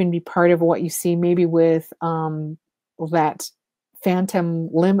 this might even be part of what you see maybe with that phantom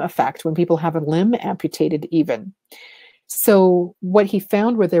limb effect when people have a limb amputated even. So what he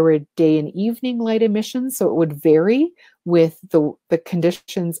found were there were day and evening light emissions, so it would vary with the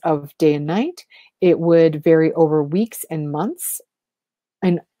conditions of day and night. It would vary over weeks and months,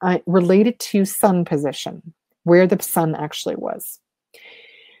 and related to sun position, where the sun actually was.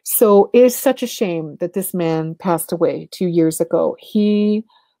 So it is such a shame that this man passed away 2 years ago. He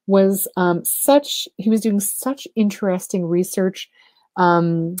was doing such interesting research.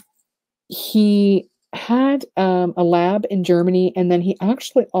 He had a lab in Germany, and then he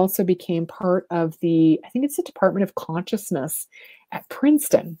actually also became part of I think it's the Department of Consciousness at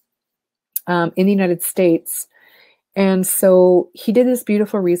Princeton in the United States. And so he did this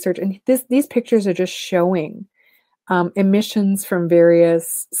beautiful research, and these pictures are just showing emissions from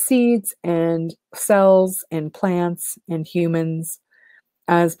various seeds and cells and plants and humans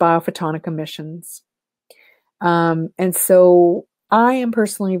as biophotonic emissions. And so I am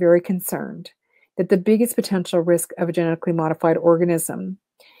personally very concerned that the biggest potential risk of a genetically modified organism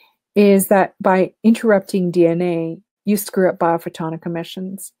is that by interrupting DNA, you screw up biophotonic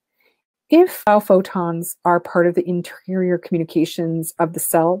emissions. If biophotons are part of the interior communications of the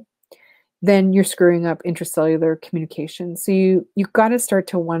cell, then you're screwing up intracellular communication. So you've got to start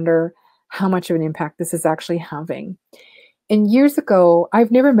to wonder how much of an impact this is actually having. And years ago, I've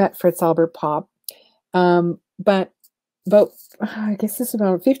never met Fitz-Albert Popp, but I guess this was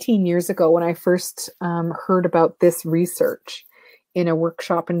about 15 years ago when I first heard about this research in a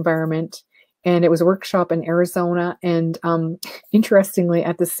workshop environment. And it was a workshop in Arizona. And interestingly,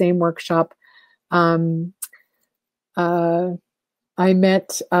 at the same workshop, I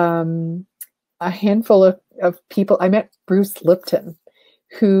met a handful of people. I met Bruce Lipton,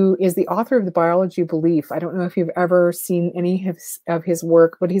 who is the author of The Biology of Belief. I don't know if you've ever seen any of his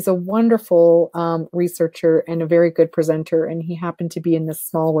work, but he's a wonderful researcher and a very good presenter. And he happened to be in this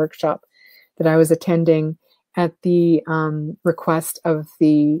small workshop that I was attending at the request of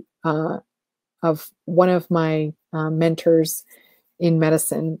one of my mentors in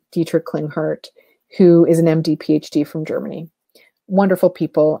medicine, Dietrich Klinghardt, who is an MD, PhD from Germany. Wonderful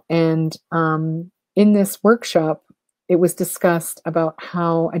people. And in this workshop, it was discussed about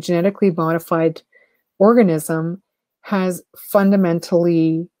how a genetically modified organism has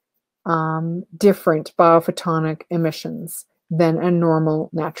fundamentally different biophotonic emissions than a normal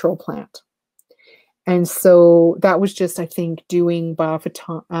natural plant. And so that was just, I think, doing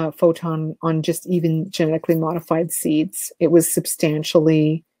biophoton on just even genetically modified seeds. It was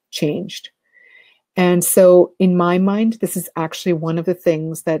substantially changed. And so in my mind, this is actually one of the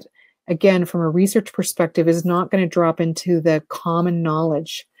things that, again, from a research perspective, is not going to drop into the common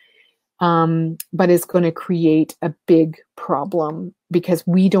knowledge, but is going to create a big problem because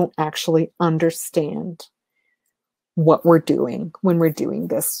we don't actually understand what we're doing when we're doing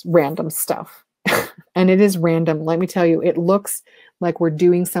this random stuff. And it is random. Let me tell you, it looks like we're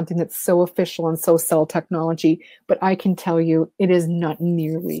doing something that's so official and so cell technology, but I can tell you it is not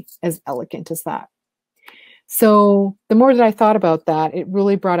nearly as elegant as that. So the more that I thought about that, it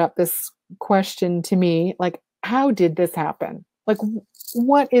really brought up this question to me, like, how did this happen? Like,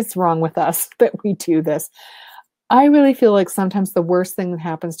 what is wrong with us that we do this? I really feel like sometimes the worst thing that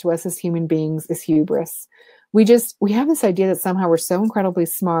happens to us as human beings is hubris. We have this idea that somehow we're so incredibly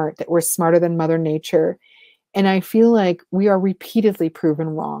smart, that we're smarter than Mother Nature. And I feel like we are repeatedly proven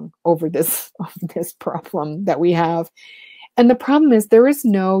wrong over this problem that we have. And the problem is there is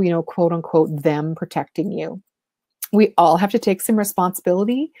no, quote unquote, them protecting you. We all have to take some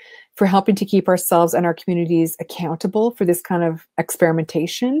responsibility for helping to keep ourselves and our communities accountable for this kind of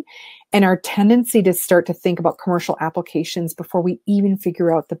experimentation, and our tendency to start to think about commercial applications before we even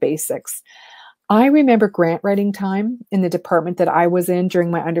figure out the basics. I remember grant writing time in the department that I was in during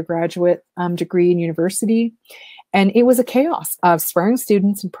my undergraduate degree in university. And it was a chaos of swearing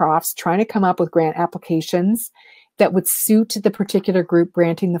students and profs trying to come up with grant applications that would suit the particular group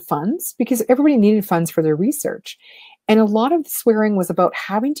granting the funds, because everybody needed funds for their research. And a lot of the swearing was about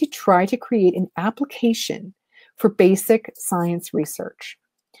having to try to create an application for basic science research.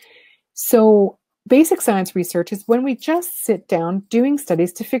 So basic science research is when we just sit down doing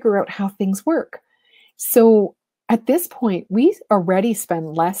studies to figure out how things work. So at this point, we already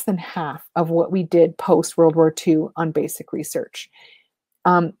spend less than half of what we did post World War II on basic research.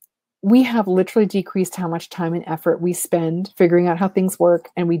 We have literally decreased how much time and effort we spend figuring out how things work,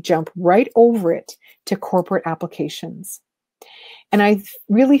 and we jump right over it to corporate applications. And I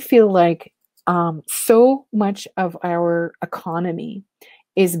really feel like so much of our economy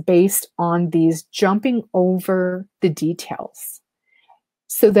is based on these jumping over the details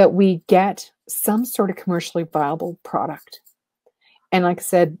so that we get some sort of commercially viable product. And like I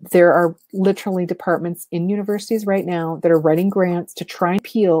said, there are literally departments in universities right now that are writing grants to try and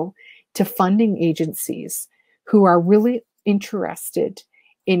appeal to funding agencies who are really interested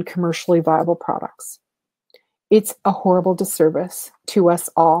in commercially viable products. It's a horrible disservice to us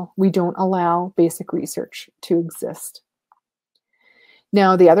all. We don't allow basic research to exist.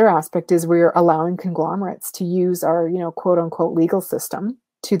 Now, the other aspect is we're allowing conglomerates to use our, quote unquote, legal system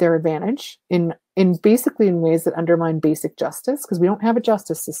to their advantage in basically in ways that undermine basic justice, because we don't have a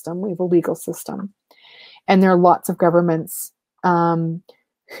justice system, we have a legal system. And there are lots of governments who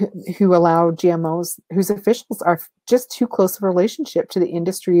allow GMOs, whose officials are just too close of a relationship to the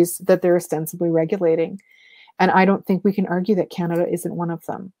industries that they're ostensibly regulating. And I don't think we can argue that Canada isn't one of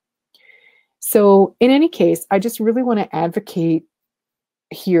them. So in any case, I just really want to advocate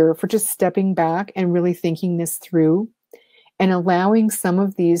here for just stepping back and really thinking this through and allowing some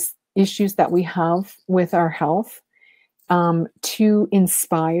of these issues that we have with our health to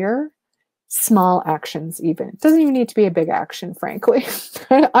inspire small actions even. It doesn't even need to be a big action, frankly.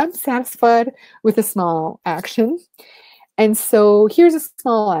 I'm satisfied with a small action. And so here's a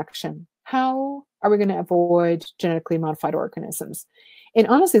small action. How are we going to avoid genetically modified organisms? And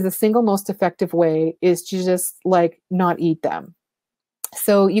honestly, the single most effective way is to just not eat them.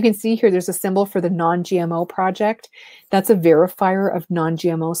 So you can see here, there's a symbol for the Non-GMO Project. That's a verifier of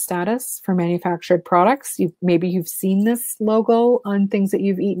non-GMO status for manufactured products. Maybe you've seen this logo on things that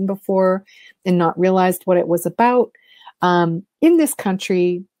you've eaten before and not realized what it was about. In this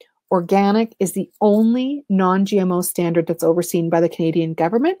country, organic is the only non-GMO standard that's overseen by the Canadian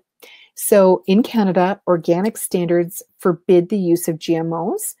government. So in Canada, organic standards forbid the use of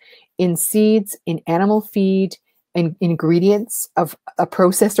GMOs in seeds, in animal feed, and ingredients of a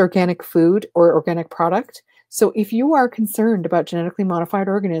processed organic food or organic product. So if you are concerned about genetically modified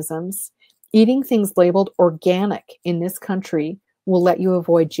organisms, eating things labeled organic in this country will let you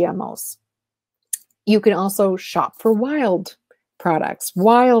avoid GMOs. You can also shop for wild products,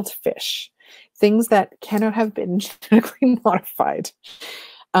 wild fish, things that cannot have been genetically modified.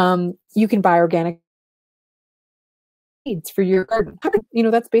 You can buy organic seeds for your garden.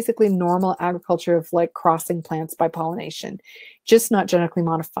 That's basically normal agriculture of crossing plants by pollination, just not genetically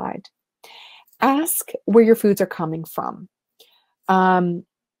modified. Ask where your foods are coming from.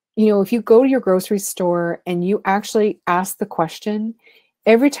 if you go to your grocery store and you actually ask the question,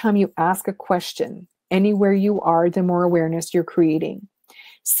 every time you ask a question, anywhere you are, the more awareness you're creating.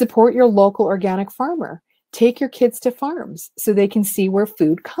 Support your local organic farmer. Take your kids to farms so they can see where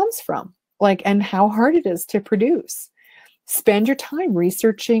food comes from, like, and how hard it is to produce. Spend your time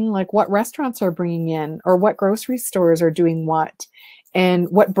researching like what restaurants are bringing in or what grocery stores are doing what and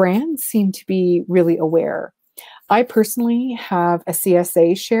what brands seem to be really aware. I personally have a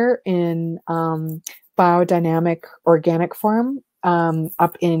CSA share in biodynamic organic farm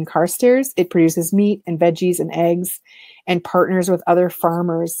up in Carstairs. It produces meat and veggies and eggs and partners with other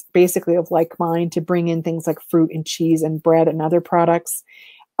farmers, basically of like mind, to bring in things like fruit and cheese and bread and other products,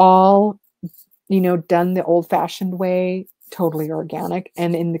 all, done the old fashioned way, totally organic.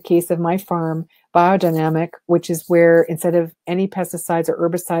 And in the case of my farm, biodynamic, which is where instead of any pesticides or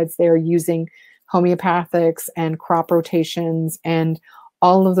herbicides, they are using homeopathics and crop rotations and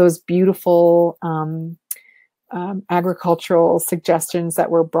all of those beautiful agricultural suggestions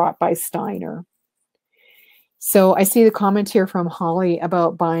that were brought by Steiner. So I see the comment here from Holly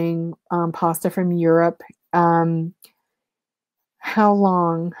about buying pasta from Europe. How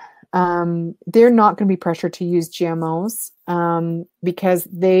long? They're not going to be pressured to use GMOs because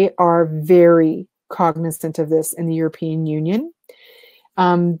they are very cognizant of this in the European Union.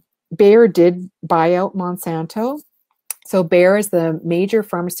 Bayer did buy out Monsanto. So Bayer is the major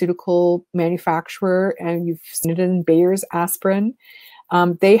pharmaceutical manufacturer, and you've seen it in Bayer's aspirin.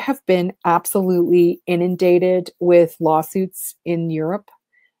 They have been absolutely inundated with lawsuits in Europe.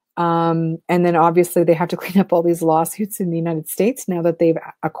 And then obviously they have to clean up all these lawsuits in the United States now that they've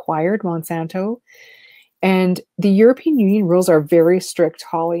acquired Monsanto. And the European Union rules are very strict,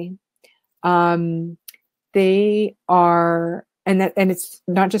 Holly. They are, and it's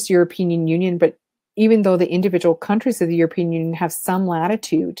not just European Union, but even though the individual countries of the European Union have some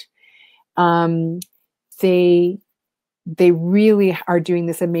latitude, they really are doing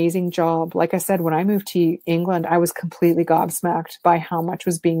this amazing job. Like I said, when I moved to England, I was completely gobsmacked by how much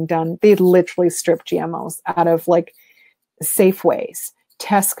was being done. They literally stripped GMOs out of like Safeways,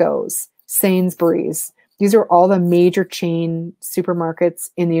 Tesco's, Sainsbury's. These are all the major chain supermarkets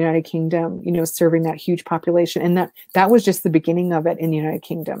in the United Kingdom, serving that huge population. And that was just the beginning of it in the United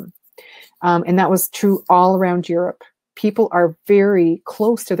Kingdom. And that was true all around Europe. People are very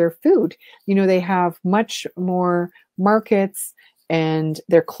close to their food. They have much more markets and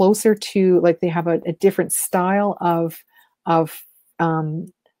they're closer to, like, they have a different style of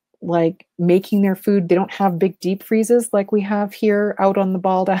like making their food. They don't have big deep freezes like we have here out on the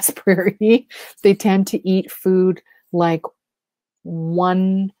bald ass prairie. They tend to eat food like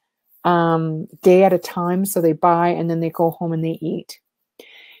one day at a time. So they buy and then they go home and they eat.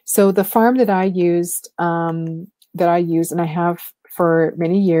 So the farm that I use and I have for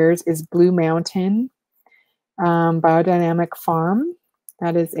many years is Blue Mountain Biodynamic Farm.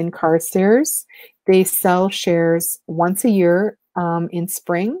 That is in Carstairs. They sell shares once a year in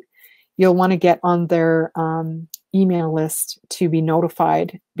spring. You'll want to get on their email list to be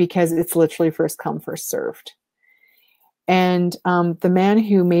notified because it's literally first come, first served. And the man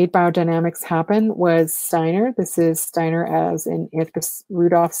who made biodynamics happen was Steiner. This is Steiner as in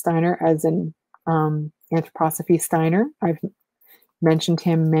Rudolf Steiner as in Anthroposophy Steiner. I've mentioned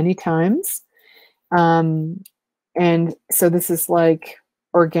him many times. And so this is like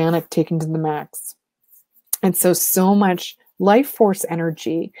organic taken to the max. And so much life force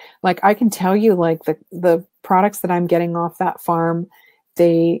energy. Like I can tell you, like the products that I'm getting off that farm,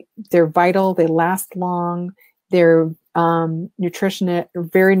 they're vital, they last long, they're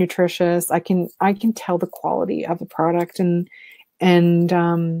very nutritious. I can tell the quality of the product and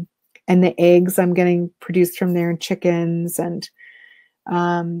the eggs I'm getting produced from there and chickens. And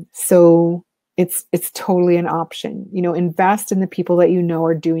so it's totally an option. Invest in the people that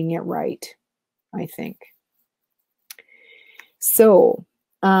are doing it right, I think. So,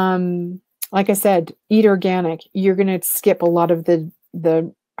 like I said, eat organic. You're going to skip a lot of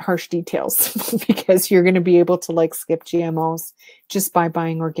the harsh details because you're going to be able to skip GMOs just by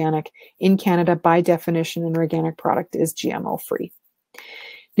buying organic. In Canada, by definition, an organic product is GMO free.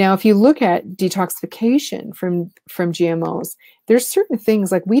 Now, if you look at detoxification from GMOs, there's certain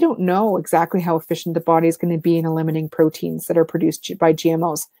things like we don't know exactly how efficient the body is going to be in eliminating proteins that are produced by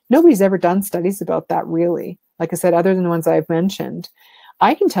GMOs. Nobody's ever done studies about that, really. Like I said, other than the ones I've mentioned.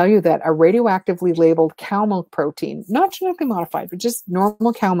 I can tell you that a radioactively labeled cow milk protein, not genetically modified, but just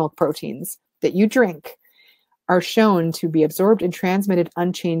normal cow milk proteins that you drink, are shown to be absorbed and transmitted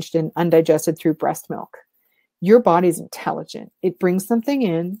unchanged and undigested through breast milk. Your body's intelligent. It brings something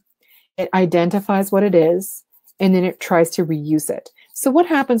in, it identifies what it is, and then it tries to reuse it. So what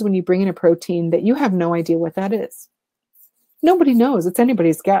happens when you bring in a protein that you have no idea what that is? Nobody knows. It's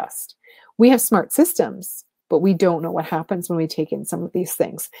anybody's guess. We have smart systems, but we don't know what happens when we take in some of these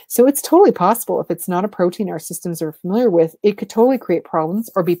things. So it's totally possible, if it's not a protein our systems are familiar with, it could totally create problems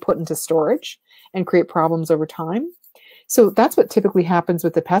or be put into storage and create problems over time. So that's what typically happens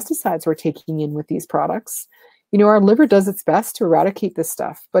with the pesticides we're taking in with these products. You know, our liver does its best to eradicate this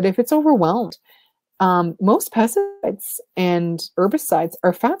stuff, but if it's overwhelmed, most pesticides and herbicides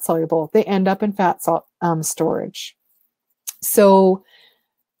are fat soluble. They end up in fat storage. So,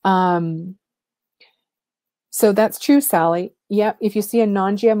 so that's true, Sally. Yep. If you see a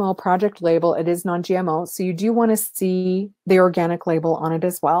non-GMO project label, it is non-GMO. So you do want to see the organic label on it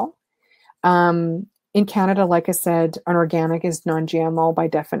as well. In Canada, like I said, an organic is non-GMO by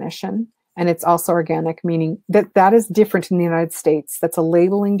definition. And it's also organic, meaning that that is different in the United States. That's a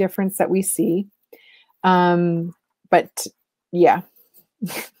labeling difference that we see. But yeah,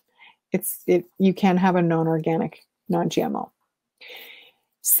 you can have a non-organic, non-GMO.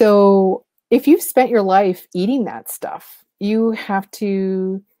 So if you've spent your life eating that stuff, you have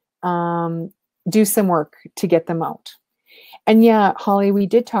to do some work to get them out. And yeah, Holly, we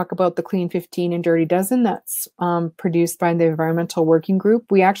did talk about the Clean 15 and Dirty Dozen that's produced by the Environmental Working Group.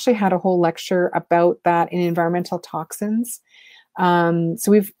 We actually had a whole lecture about that in environmental toxins. So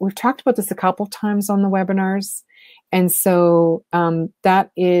we've talked about this a couple of times on the webinars. And so that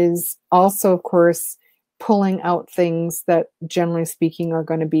is also, of course, pulling out things that, generally speaking, are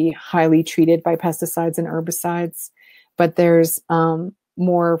going to be highly treated by pesticides and herbicides. But there's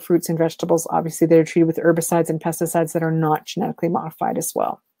more fruits and vegetables, obviously, that are treated with herbicides and pesticides that are not genetically modified as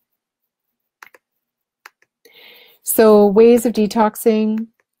well. So ways of detoxing.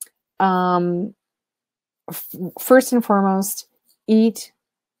 First and foremost, eat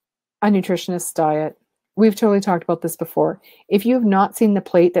a nutritionist diet. We've totally talked about this before. If you have not seen the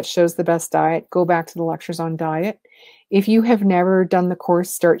plate that shows the best diet, go back to the lectures on diet. If you have never done the course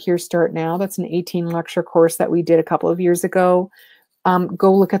Start Here, Start Now, that's an 18-lecture course that we did a couple of years ago.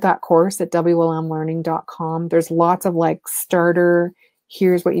 Go look at that course at WLMlearning.com. There's lots of like starter,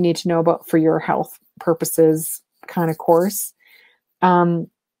 here's what you need to know about for your health purposes kind of course.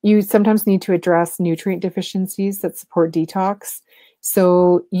 You sometimes need to address nutrient deficiencies that support detox.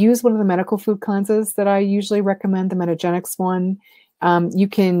 So use one of the medical food cleanses that I usually recommend, the Metagenics one. You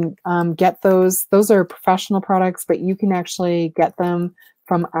can get those. Those are professional products, but you can actually get them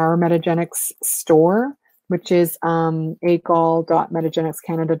from our Metagenics store, which is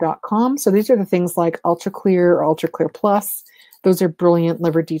agol.metagenicscanada.com. So these are the things like Ultra Clear or Ultra Clear Plus. Those are brilliant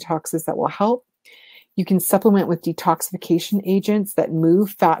liver detoxes that will help. You can supplement with detoxification agents that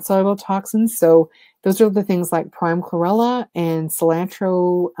move fat-soluble toxins. So those are the things like prime chlorella and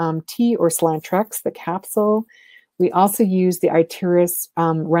cilantro tea or cilantrex, the capsule. We also use the Iteris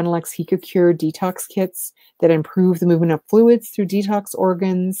Renalex HecoCure detox kits that improve the movement of fluids through detox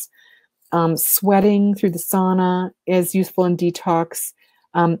organs. Sweating through the sauna is useful in detox,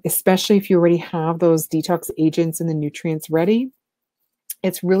 especially if you already have those detox agents and the nutrients ready.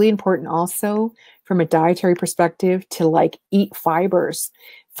 It's really important also from a dietary perspective to like eat fibers.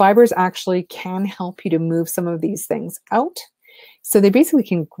 Fibers actually can help you to move some of these things out. So they basically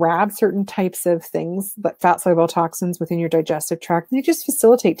can grab certain types of things, like fat-soluble toxins within your digestive tract, and they just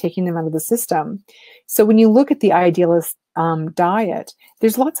facilitate taking them out of the system. So when you look at the idealist diet,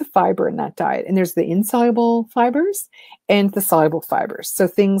 there's lots of fiber in that diet, and there's the insoluble fibers and the soluble fibers. So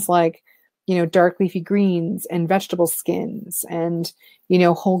things like, you know, dark leafy greens and vegetable skins and, you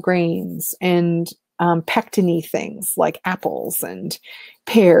know, whole grains and pectin-y things like apples and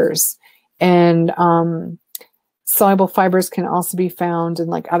pears. And soluble fibers can also be found in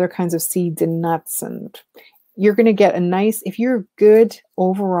like other kinds of seeds and nuts. And you're going to get a nice, if you're a good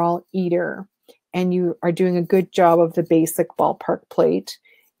overall eater and you are doing a good job of the basic ballpark plate,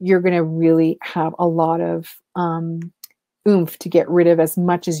 you're going to really have a lot of oomph to get rid of as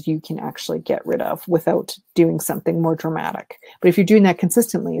much as you can actually get rid of without doing something more dramatic. But if you're doing that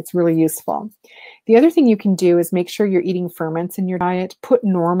consistently, it's really useful. The other thing you can do is make sure you're eating ferments in your diet. Put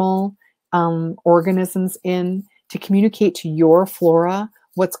normal organisms in to communicate to your flora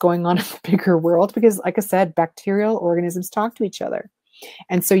what's going on in the bigger world, because like I said, bacterial organisms talk to each other.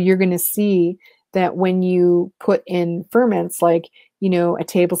 And so you're going to see that when you put in ferments, like, you know, a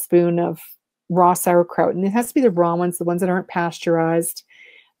tablespoon of raw sauerkraut, and it has to be the raw ones, the ones that aren't pasteurized,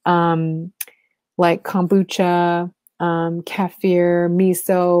 like kombucha, kefir,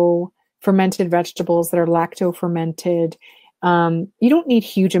 miso, fermented vegetables that are lacto-fermented. You don't need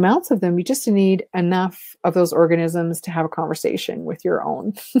huge amounts of them. You just need enough of those organisms to have a conversation with your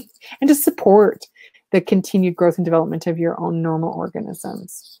own and to support the continued growth and development of your own normal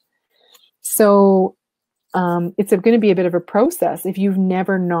organisms. So it's going to be a bit of a process if you've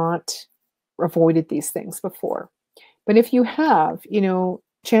never not avoided these things before. But if you have,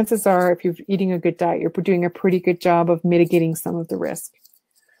 chances are if you're eating a good diet, you're doing a pretty good job of mitigating some of the risk.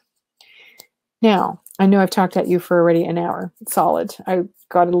 Now, I know I've talked at you for already an hour, solid. I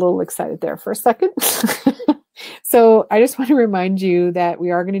got a little excited there for a second. So I just want to remind you that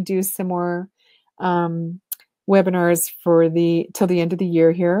we are going to do some more webinars till the end of the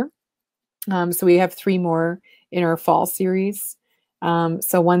year here. So we have 3 more in our fall series.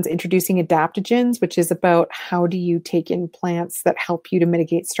 So one's introducing adaptogens, which is about how do you take in plants that help you to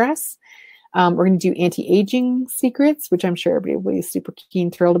mitigate stress. We're going to do anti-aging secrets, which I'm sure everybody is super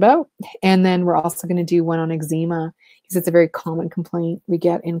keen, thrilled about. And then we're also going to do one on eczema, because it's a very common complaint we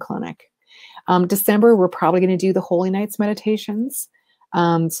get in clinic. December, we're probably going to do the Holy Nights meditations.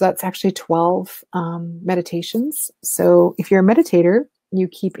 So that's actually 12 meditations. So if you're a meditator, you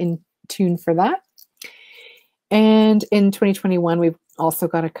keep in tune for that. And in 2021, we've also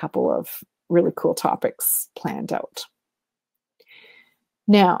got a couple of really cool topics planned out.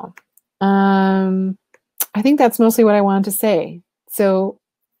 Now, I think that's mostly what I wanted to say. So,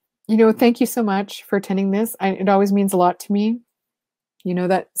 thank you so much for attending this. It always means a lot to me,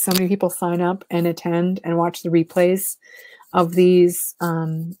 that so many people sign up and attend and watch the replays of these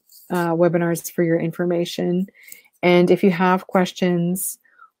webinars for your information. And if you have questions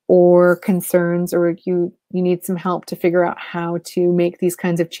or concerns, or you need some help to figure out how to make these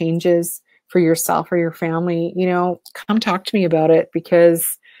kinds of changes for yourself or your family, come talk to me about it,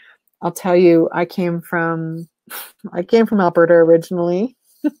 because I'll tell you, I came from Alberta originally.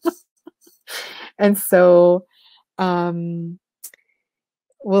 And so we'll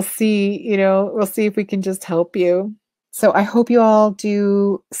see, we'll see if we can just help you. So I hope you all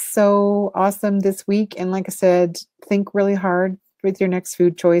do so awesome this week. And like I said, think really hard with your next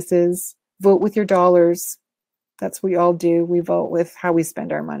food choices. Vote with your dollars. That's what we all do. We vote with how we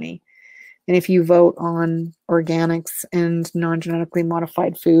spend our money. And if you vote on organics and non-genetically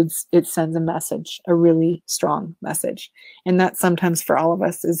modified foods, it sends a message, a really strong message. And that sometimes for all of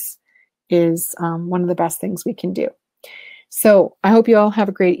us is one of the best things we can do. So I hope you all have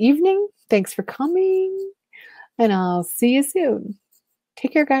a great evening. Thanks for coming, and I'll see you soon.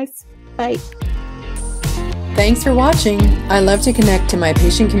 Take care, guys. Bye. Thanks for watching. I love to connect to my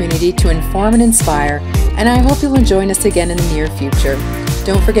patient community to inform and inspire, and I hope you'll join us again in the near future.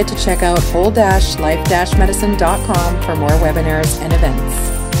 Don't forget to check out whole-life-medicine.com for more webinars and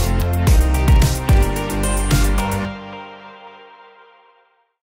events.